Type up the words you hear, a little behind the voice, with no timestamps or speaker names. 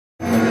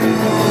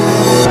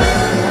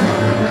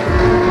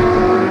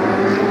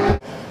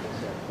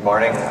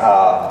morning.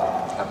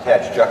 I'm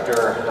Tadge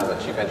Juechter. I'm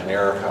the chief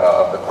engineer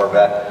of the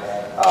Corvette.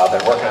 I've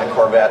been working on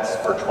Corvettes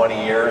for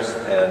 20 years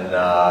and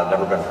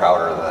never been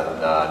prouder than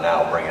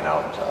now bringing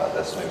out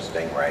this new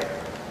Stingray.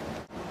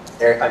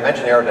 I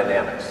mentioned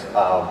aerodynamics.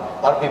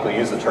 A lot of people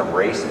use the term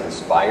race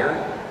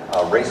inspired.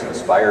 Race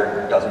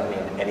inspired doesn't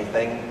mean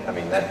anything. I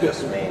mean, that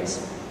just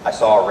means I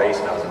saw a race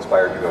and I was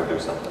inspired to go do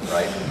something,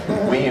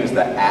 right? We use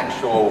the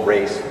actual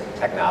race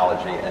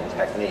technology and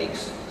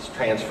techniques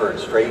transferred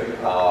straight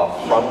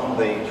from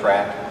the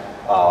track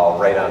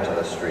right onto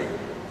the street.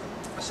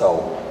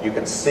 So you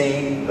can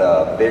see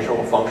the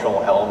visual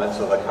functional elements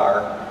of the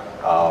car.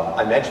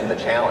 I mentioned the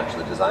challenge,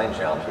 the design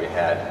challenge we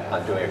had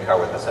on doing a car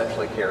with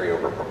essentially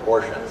carryover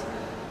proportions.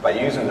 By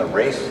using the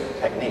race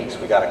techniques,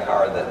 we got a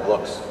car that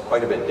looks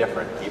quite a bit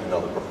different, even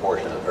though the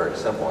proportion is very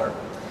similar.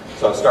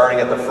 So starting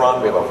at the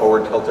front, we have a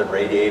forward tilted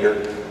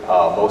radiator.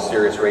 Most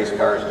serious race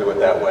cars do it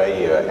that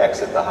way. You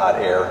exit the hot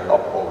air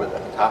up over the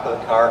top of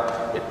the car.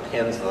 It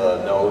pins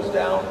the nose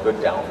down, good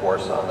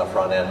downforce on the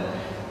front end.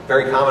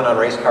 Very common on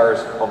race cars,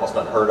 almost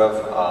unheard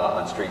of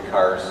on street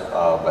cars,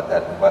 but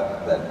that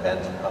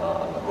vent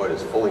on the hood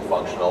is fully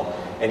functional.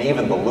 And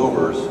even the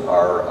louvers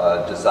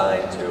are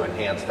designed to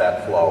enhance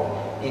that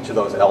flow. Each of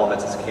those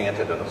elements is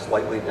canted at a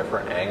slightly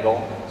different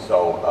angle,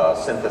 so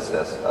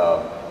synthesis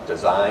of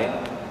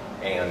design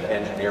and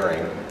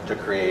engineering to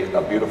create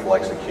a beautiful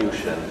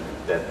execution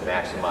that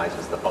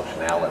maximizes the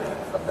functionality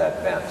of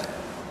that vent.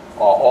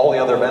 All the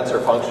other vents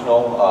are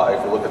functional.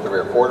 If you look at the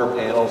rear quarter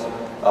panels,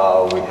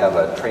 we have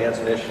a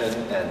transmission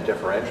and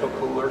differential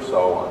cooler.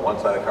 So on one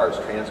side of the car is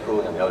trans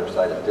cooling, on the other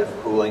side is diff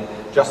cooling.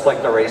 Just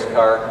like the race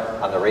car,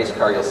 on the race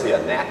car you'll see a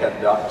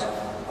NACA duct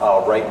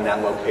right in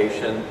that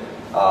location.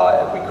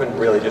 We couldn't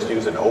really just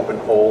use an open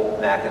hole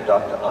NACA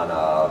duct on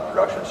a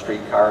production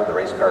street car. The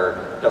race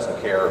car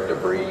doesn't care if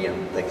debris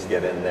and things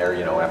get in there,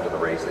 you know, after the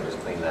race, they just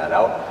clean that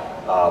out.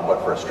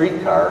 But for a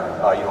street car,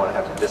 you don't want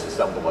to have to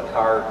disassemble the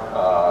car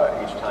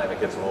each time it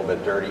gets a little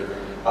bit dirty.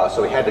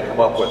 So we had to come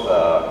up with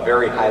a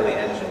very highly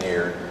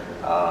engineered,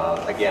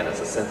 again,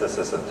 it's a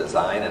synthesis of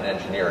design and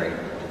engineering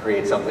to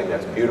create something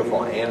that's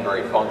beautiful and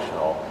very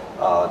functional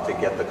to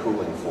get the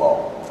cooling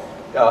flow.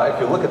 If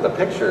you look at the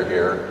picture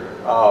here,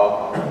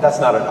 that's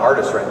not an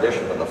artist's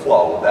rendition of the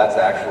flow. That's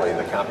actually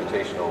the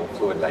computational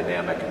fluid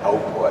dynamic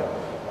output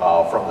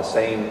from the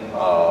same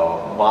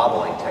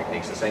modeling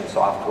techniques, the same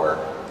software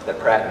that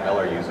Pratt &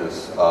 Miller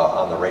uses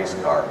on the race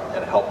car,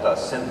 and helped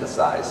us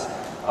synthesize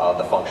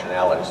the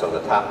functionality. So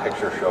the top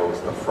picture shows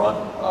the front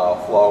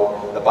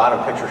flow. The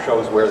bottom picture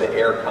shows where the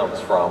air comes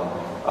from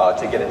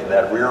to get into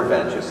that rear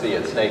vent. You see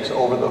it snakes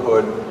over the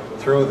hood,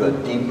 through the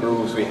deep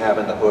grooves we have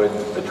in the hood,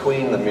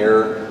 between the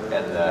mirror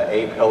and the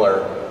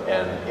A-pillar,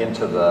 and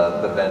into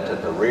the vent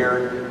at the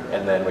rear.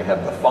 And then we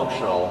have the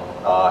functional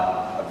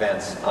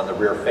vents on the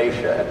rear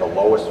fascia at the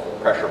lowest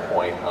pressure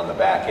point on the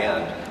back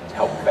end to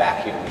help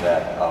vacuum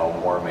that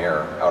warm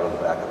air out of the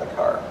back of the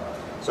car.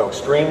 So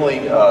extremely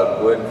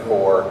good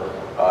for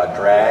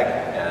drag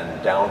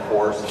and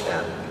downforce,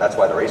 and that's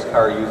why the race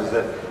car uses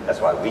it. That's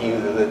why we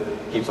use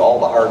it. Keeps all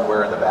the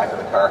hardware in the back of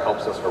the car,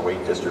 helps us for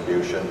weight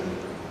distribution.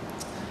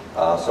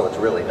 So it's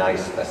a really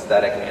nice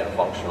aesthetic and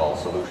functional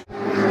solution.